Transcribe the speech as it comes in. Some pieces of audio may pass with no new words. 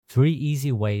3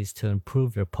 easy ways to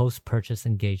improve your post-purchase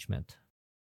engagement.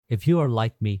 If you are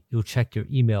like me, you'll check your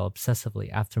email obsessively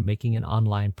after making an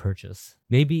online purchase.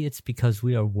 Maybe it's because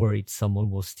we are worried someone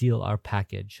will steal our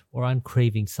package, or I'm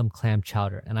craving some clam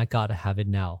chowder and I gotta have it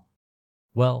now.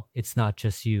 Well, it's not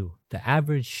just you. The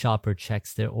average shopper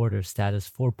checks their order status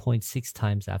 4.6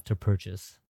 times after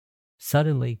purchase.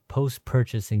 Suddenly,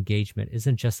 post-purchase engagement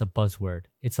isn't just a buzzword,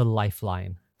 it's a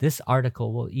lifeline. This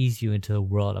article will ease you into the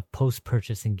world of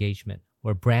post-purchase engagement,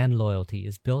 where brand loyalty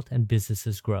is built and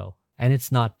businesses grow. And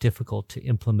it's not difficult to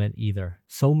implement either.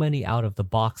 So many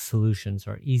out-of-the-box solutions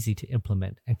are easy to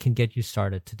implement and can get you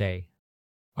started today.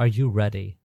 Are you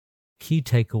ready? Key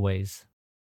takeaways.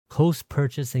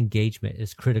 Post-purchase engagement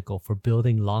is critical for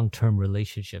building long-term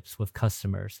relationships with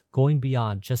customers, going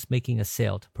beyond just making a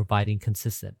sale to providing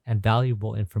consistent and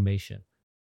valuable information.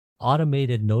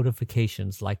 Automated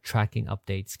notifications like tracking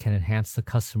updates can enhance the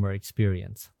customer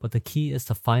experience, but the key is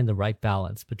to find the right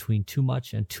balance between too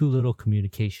much and too little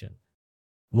communication.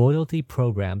 Loyalty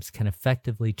programs can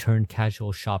effectively turn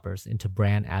casual shoppers into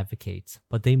brand advocates,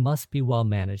 but they must be well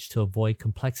managed to avoid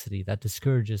complexity that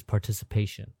discourages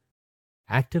participation.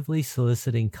 Actively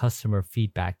soliciting customer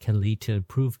feedback can lead to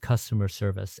improved customer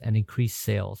service and increased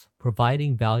sales,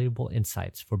 providing valuable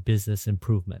insights for business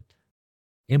improvement.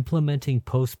 Implementing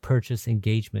post-purchase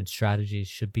engagement strategies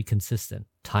should be consistent,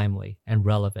 timely, and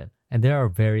relevant, and there are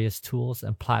various tools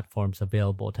and platforms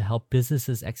available to help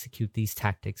businesses execute these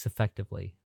tactics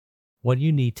effectively. What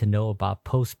you need to know about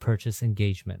post-purchase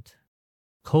engagement.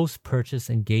 Post-purchase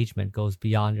engagement goes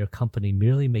beyond your company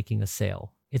merely making a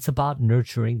sale. It's about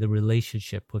nurturing the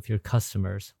relationship with your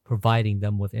customers, providing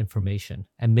them with information,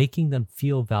 and making them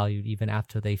feel valued even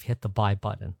after they've hit the buy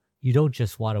button. You don't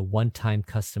just want a one-time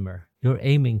customer. You're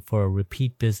aiming for a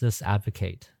repeat business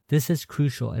advocate. This is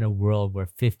crucial in a world where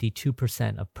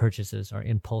 52% of purchases are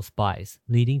impulse buys,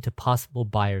 leading to possible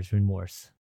buyer's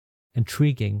remorse.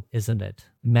 Intriguing, isn't it?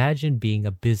 Imagine being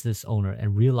a business owner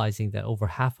and realizing that over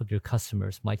half of your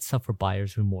customers might suffer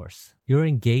buyer's remorse. Your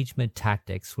engagement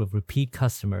tactics with repeat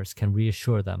customers can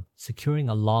reassure them, securing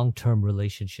a long-term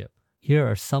relationship. Here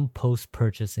are some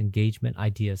post-purchase engagement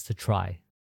ideas to try.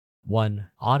 1.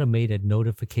 Automated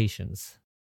notifications.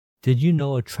 Did you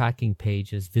know a tracking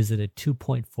page is visited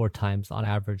 2.4 times on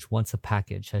average once a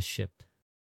package has shipped?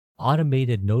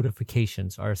 Automated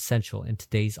notifications are essential in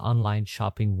today's online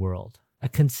shopping world. A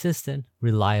consistent,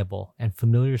 reliable, and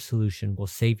familiar solution will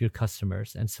save your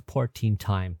customers and support team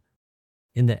time.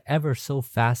 In the ever so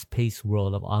fast-paced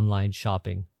world of online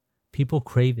shopping, people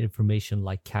crave information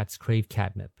like cats crave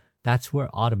catnip. That's where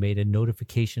automated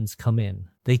notifications come in.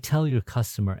 They tell your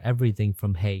customer everything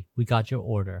from "Hey, we got your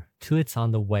order" to "It's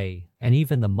on the way," and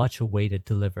even the much-awaited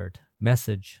 "delivered"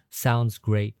 message. Sounds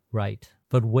great, right?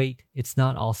 But wait, it's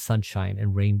not all sunshine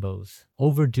and rainbows.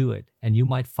 Overdo it, and you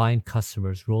might find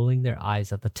customers rolling their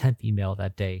eyes at the 10th email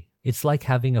that day. It's like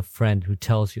having a friend who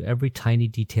tells you every tiny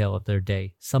detail of their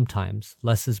day. Sometimes,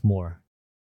 less is more.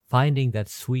 Finding that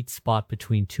sweet spot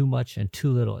between too much and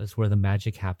too little is where the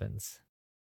magic happens.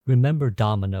 Remember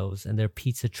Domino's and their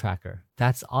pizza tracker.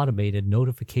 That's automated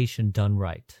notification done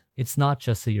right. It's not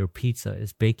just a "your pizza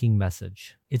is baking"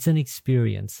 message. It's an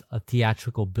experience, a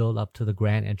theatrical build-up to the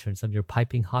grand entrance of your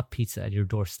piping hot pizza at your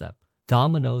doorstep.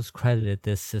 Domino's credited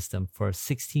this system for a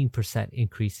 16%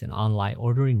 increase in online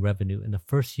ordering revenue in the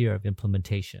first year of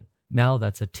implementation. Now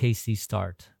that's a tasty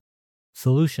start.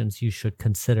 Solutions you should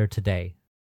consider today.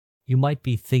 You might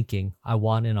be thinking, I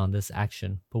want in on this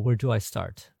action, but where do I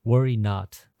start? Worry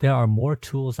not. There are more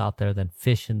tools out there than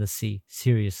fish in the sea.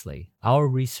 Seriously. Our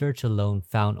research alone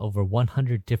found over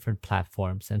 100 different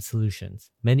platforms and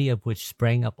solutions, many of which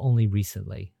sprang up only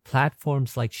recently.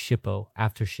 Platforms like Shippo,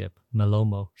 Aftership,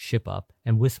 Malomo, ShipUp,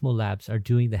 and Wismo Labs are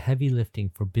doing the heavy lifting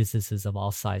for businesses of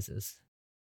all sizes.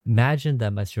 Imagine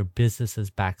them as your business's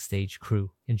backstage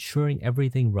crew, ensuring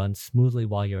everything runs smoothly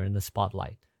while you're in the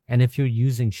spotlight. And if you're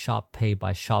using Shop Pay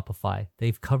by Shopify,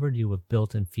 they've covered you with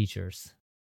built-in features.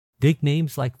 Big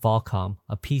names like Volcom,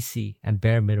 a PC, and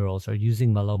Bare Minerals are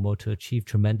using Malomo to achieve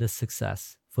tremendous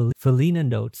success. Felina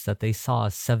notes that they saw a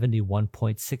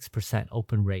 71.6%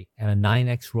 open rate and a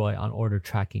 9x ROI on order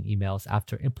tracking emails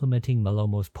after implementing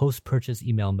Malomo's post-purchase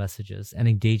email messages and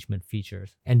engagement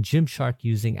features. And Gymshark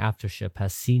using Aftership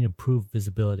has seen improved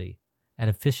visibility and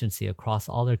efficiency across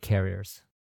all their carriers.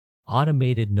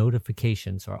 Automated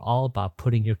notifications are all about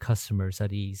putting your customers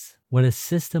at ease. When a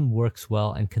system works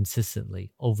well and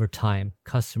consistently, over time,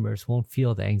 customers won't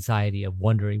feel the anxiety of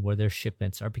wondering where their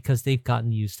shipments are because they've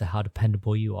gotten used to how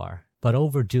dependable you are. But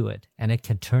overdo it, and it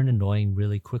can turn annoying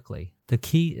really quickly. The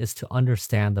key is to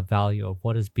understand the value of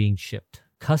what is being shipped.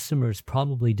 Customers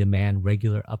probably demand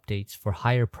regular updates for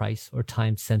higher price or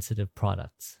time-sensitive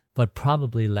products, but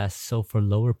probably less so for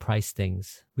lower price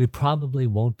things. We probably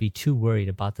won't be too worried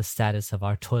about the status of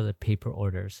our toilet paper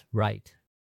orders, right?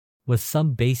 With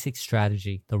some basic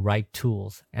strategy, the right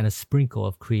tools, and a sprinkle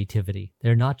of creativity,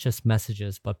 they're not just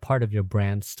messages but part of your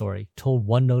brand story, told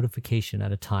one notification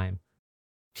at a time.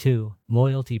 2.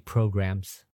 Loyalty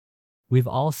programs. We've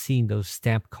all seen those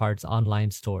stamp cards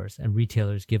online stores and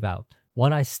retailers give out.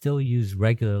 One I still use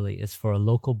regularly is for a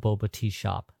local boba tea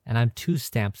shop, and I'm 2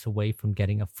 stamps away from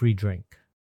getting a free drink.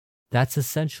 That's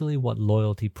essentially what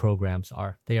loyalty programs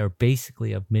are. They are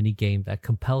basically a mini game that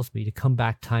compels me to come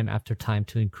back time after time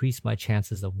to increase my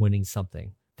chances of winning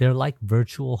something. They're like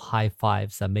virtual high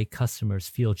fives that make customers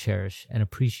feel cherished and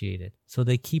appreciated, so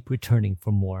they keep returning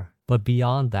for more. But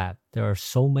beyond that, there are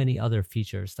so many other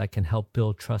features that can help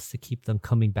build trust to keep them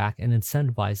coming back and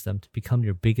incentivize them to become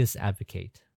your biggest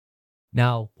advocate.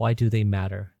 Now, why do they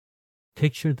matter?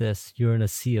 Picture this, you're in a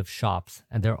sea of shops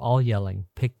and they're all yelling,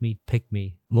 pick me, pick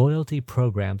me. Loyalty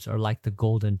programs are like the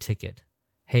golden ticket.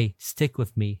 Hey, stick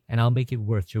with me and I'll make it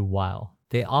worth your while.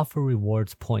 They offer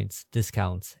rewards, points,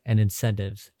 discounts, and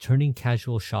incentives, turning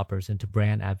casual shoppers into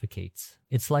brand advocates.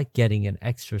 It's like getting an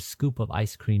extra scoop of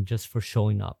ice cream just for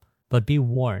showing up. But be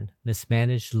warned,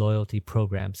 mismanaged loyalty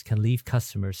programs can leave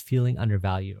customers feeling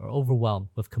undervalued or overwhelmed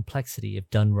with complexity if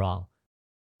done wrong.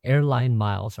 Airline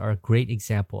miles are a great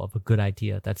example of a good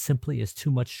idea that simply is too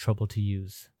much trouble to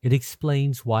use. It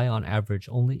explains why on average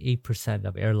only 8%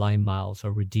 of airline miles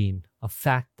are redeemed, a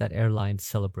fact that airlines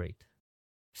celebrate.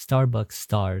 Starbucks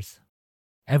stars.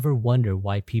 Ever wonder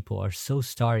why people are so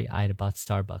starry-eyed about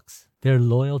Starbucks? Their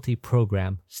loyalty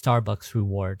program, Starbucks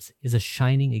Rewards, is a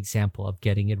shining example of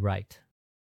getting it right.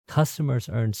 Customers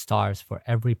earn stars for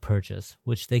every purchase,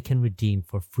 which they can redeem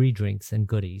for free drinks and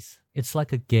goodies. It's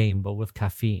like a game but with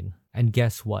caffeine. And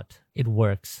guess what? It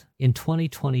works. In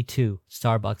 2022,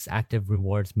 Starbucks Active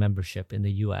Rewards membership in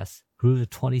the US grew to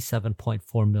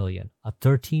 27.4 million, a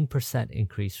 13%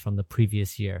 increase from the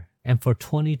previous year. And for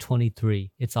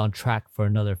 2023, it's on track for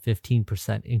another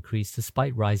 15% increase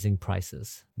despite rising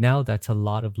prices. Now that's a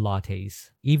lot of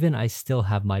lattes. Even I still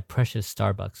have my precious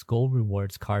Starbucks Gold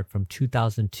Rewards card from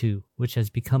 2002, which has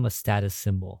become a status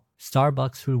symbol.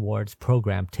 Starbucks Rewards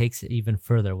program takes it even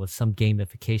further with some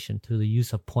gamification through the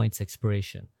use of points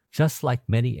expiration. Just like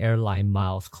many airline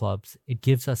miles clubs, it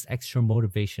gives us extra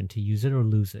motivation to use it or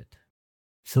lose it.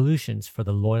 Solutions for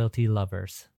the loyalty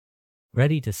lovers.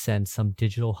 Ready to send some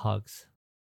digital hugs?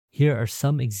 Here are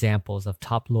some examples of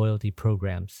top loyalty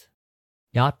programs.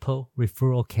 Yotpo,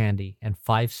 Referral Candy, and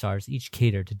 5 Stars each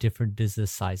cater to different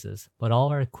business sizes, but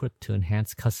all are equipped to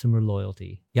enhance customer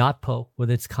loyalty. Yotpo,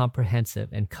 with its comprehensive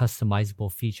and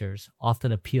customizable features,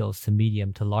 often appeals to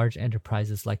medium to large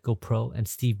enterprises like GoPro and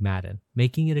Steve Madden,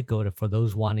 making it a go-to for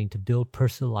those wanting to build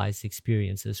personalized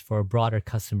experiences for a broader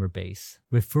customer base.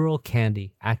 Referral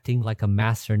Candy, acting like a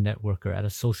master networker at a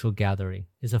social gathering,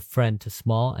 is a friend to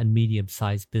small and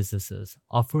medium-sized businesses,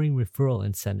 offering referral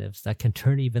incentives that can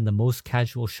turn even the most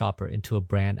casual shopper into a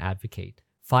brand advocate.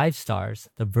 5 Stars,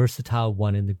 the versatile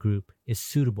one in the group, is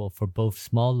suitable for both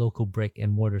small local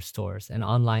brick-and-mortar stores and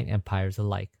online empires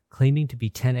alike, claiming to be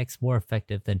 10x more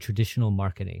effective than traditional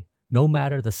marketing. No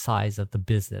matter the size of the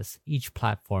business, each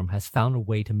platform has found a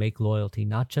way to make loyalty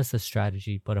not just a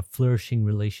strategy but a flourishing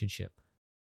relationship.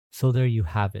 So there you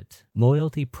have it.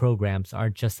 Loyalty programs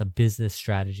aren't just a business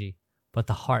strategy, but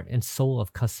the heart and soul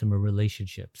of customer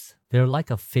relationships. They're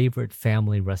like a favorite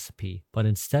family recipe, but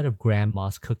instead of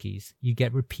grandma's cookies, you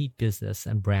get repeat business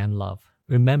and brand love.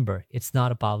 Remember, it's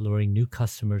not about luring new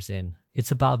customers in.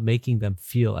 It's about making them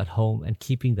feel at home and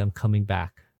keeping them coming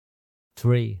back.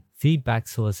 3. Feedback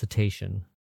solicitation.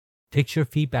 Picture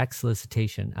feedback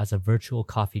solicitation as a virtual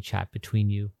coffee chat between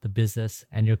you, the business,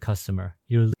 and your customer.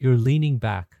 You're leaning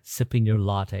back, sipping your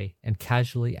latte, and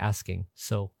casually asking,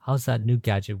 "So, how's that new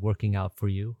gadget working out for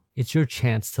you?" It's your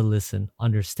chance to listen,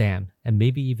 understand, and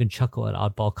maybe even chuckle at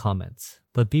oddball comments.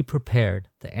 But be prepared,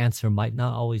 the answer might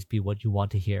not always be what you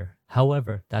want to hear.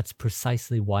 However, that's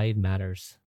precisely why it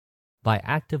matters. By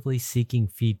actively seeking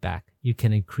feedback, you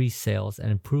can increase sales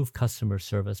and improve customer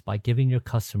service by giving your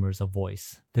customers a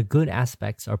voice. The good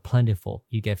aspects are plentiful.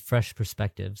 You get fresh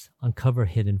perspectives, uncover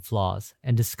hidden flaws,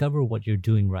 and discover what you're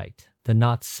doing right. The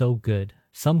not so good.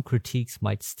 Some critiques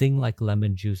might sting like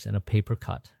lemon juice in a paper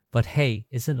cut. But hey,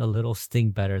 isn't a little sting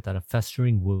better than a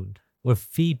festering wound? With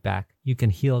feedback, you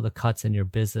can heal the cuts in your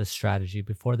business strategy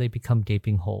before they become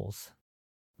gaping holes.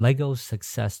 Lego's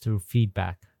success through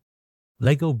feedback.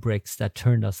 Lego bricks that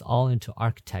turned us all into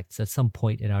architects at some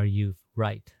point in our youth,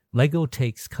 right? LEGO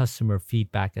takes customer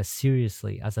feedback as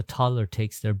seriously as a toddler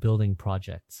takes their building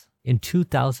projects. In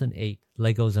 2008,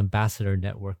 LEGO's Ambassador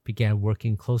Network began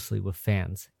working closely with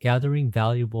fans, gathering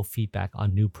valuable feedback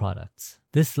on new products.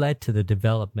 This led to the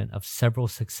development of several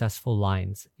successful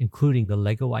lines, including the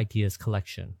LEGO Ideas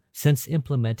Collection. Since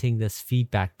implementing this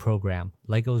feedback program,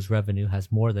 LEGO's revenue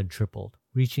has more than tripled,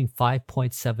 reaching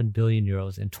 €5.7 billion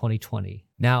in 2020.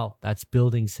 Now, that's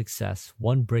building success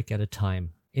one brick at a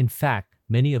time. In fact,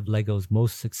 many of LEGO's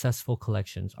most successful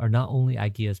collections are not only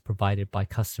ideas provided by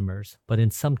customers, but in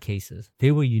some cases,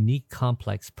 they were unique,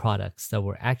 complex products that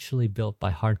were actually built by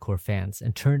hardcore fans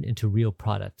and turned into real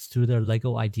products through their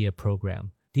LEGO Idea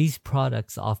program. These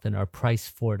products often are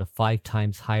priced 4 to 5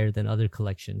 times higher than other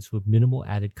collections with minimal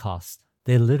added cost.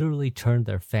 They literally turned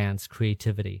their fans'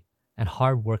 creativity and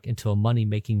hard work into a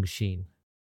money-making machine.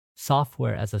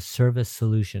 Software as a service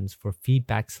solutions for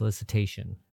feedback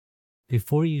solicitation.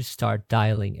 Before you start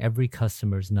dialing every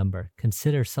customer's number,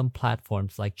 consider some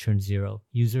platforms like ChurnZero,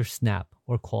 UserSnap,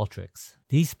 or Qualtrics.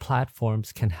 These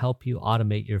platforms can help you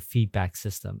automate your feedback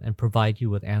system and provide you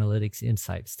with analytics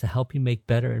insights to help you make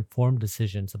better informed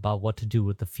decisions about what to do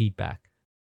with the feedback.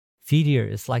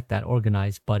 Feedier is like that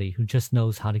organized buddy who just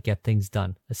knows how to get things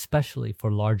done, especially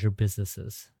for larger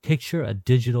businesses. Picture a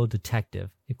digital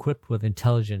detective equipped with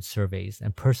intelligent surveys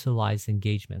and personalized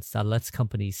engagements that lets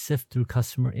companies sift through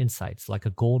customer insights like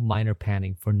a gold miner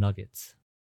panning for nuggets.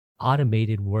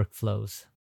 Automated workflows.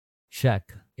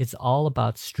 Check. It's all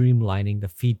about streamlining the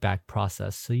feedback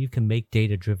process so you can make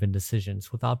data-driven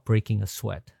decisions without breaking a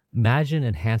sweat. Imagine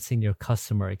enhancing your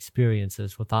customer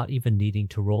experiences without even needing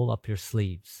to roll up your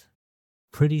sleeves.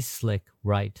 Pretty slick,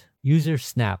 right?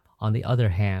 UserSnap, on the other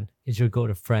hand, is your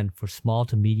go-to friend for small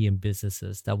to medium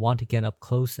businesses that want to get up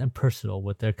close and personal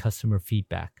with their customer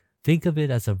feedback. Think of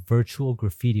it as a virtual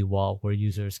graffiti wall where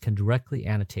users can directly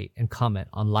annotate and comment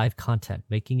on live content,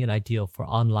 making it ideal for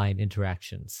online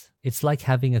interactions. It's like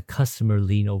having a customer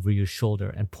lean over your shoulder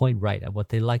and point right at what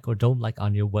they like or don't like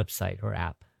on your website or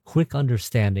app. Quick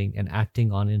understanding and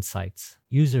acting on insights.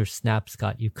 UserSnap's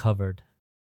got you covered.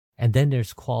 And then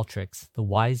there's Qualtrics, the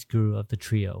wise guru of the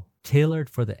trio.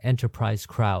 Tailored for the enterprise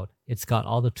crowd, it's got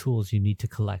all the tools you need to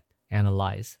collect,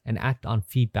 analyze, and act on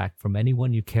feedback from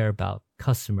anyone you care about,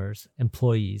 customers,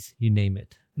 employees, you name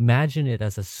it. Imagine it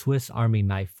as a Swiss Army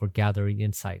knife for gathering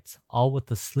insights, all with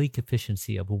the sleek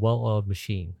efficiency of a well-oiled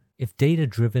machine. If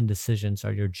data-driven decisions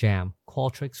are your jam,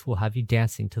 Qualtrics will have you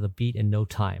dancing to the beat in no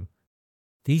time.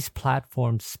 These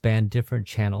platforms span different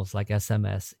channels like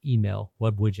SMS, email,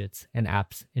 web widgets, and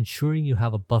apps, ensuring you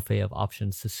have a buffet of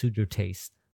options to suit your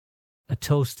taste. A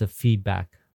toast of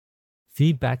feedback.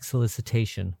 Feedback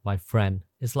solicitation, my friend,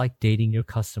 is like dating your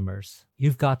customers.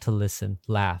 You've got to listen,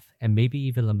 laugh, and maybe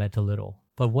even lament a little.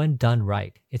 But when done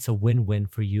right, it's a win-win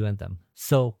for you and them.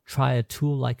 So try a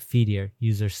tool like Feedier,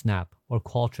 UserSnap, or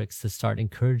Qualtrics to start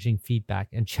encouraging feedback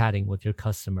and chatting with your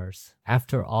customers.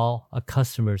 After all, a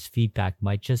customer's feedback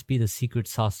might just be the secret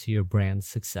sauce to your brand's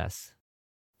success.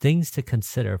 Things to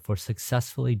consider for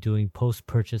successfully doing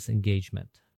post-purchase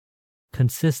engagement.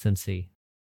 Consistency.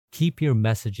 Keep your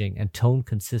messaging and tone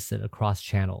consistent across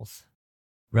channels.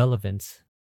 Relevance.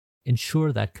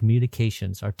 Ensure that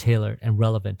communications are tailored and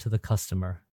relevant to the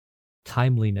customer.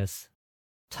 Timeliness.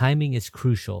 Timing is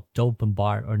crucial. Don't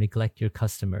bombard or neglect your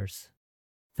customers.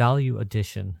 Value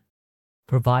addition.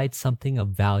 Provide something of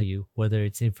value, whether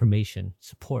it's information,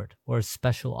 support, or a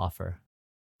special offer.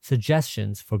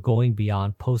 Suggestions for going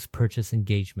beyond post-purchase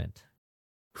engagement.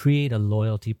 Create a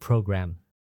loyalty program.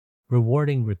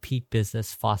 Rewarding repeat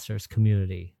business fosters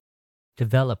community.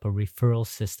 Develop a referral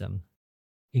system.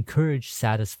 Encourage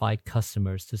satisfied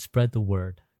customers to spread the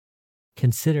word.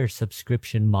 Consider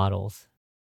subscription models.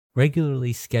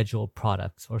 Regularly scheduled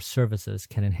products or services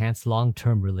can enhance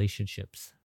long-term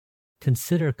relationships.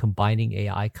 Consider combining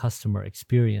AI customer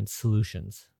experience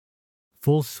solutions.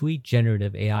 Full suite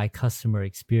generative AI customer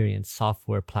experience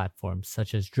software platforms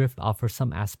such as Drift offer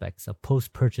some aspects of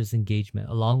post-purchase engagement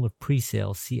along with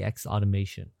pre-sale CX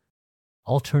automation.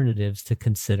 Alternatives to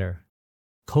consider.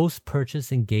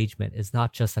 Post-purchase engagement is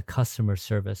not just a customer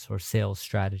service or sales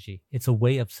strategy. It's a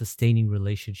way of sustaining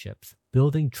relationships,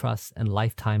 building trust and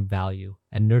lifetime value,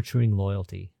 and nurturing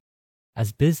loyalty.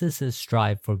 As businesses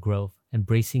strive for growth,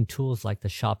 embracing tools like the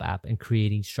Shop app and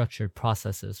creating structured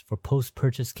processes for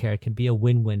post-purchase care can be a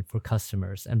win-win for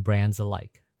customers and brands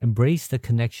alike. Embrace the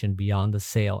connection beyond the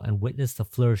sale and witness the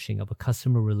flourishing of a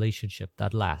customer relationship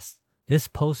that lasts. This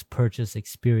post-purchase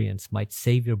experience might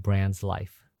save your brand's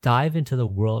life. Dive into the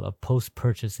world of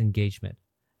post-purchase engagement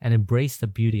and embrace the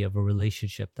beauty of a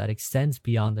relationship that extends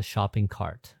beyond the shopping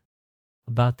cart.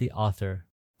 About the author.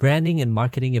 Branding and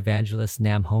marketing evangelist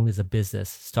Nam Hong is a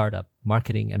business, startup,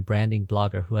 marketing, and branding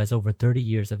blogger who has over 30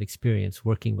 years of experience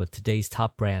working with today's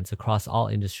top brands across all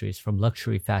industries from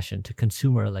luxury fashion to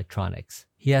consumer electronics.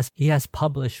 He has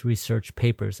published research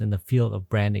papers in the field of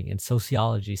branding in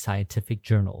sociology scientific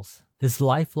journals. His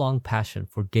lifelong passion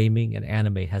for gaming and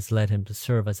anime has led him to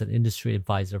serve as an industry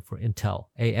advisor for Intel,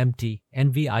 AMD,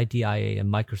 NVIDIA,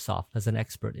 and Microsoft as an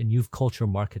expert in youth culture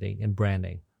marketing and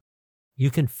branding. You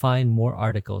can find more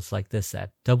articles like this at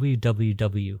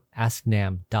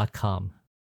www.asknam.com.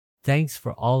 Thanks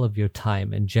for all of your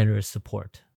time and generous support.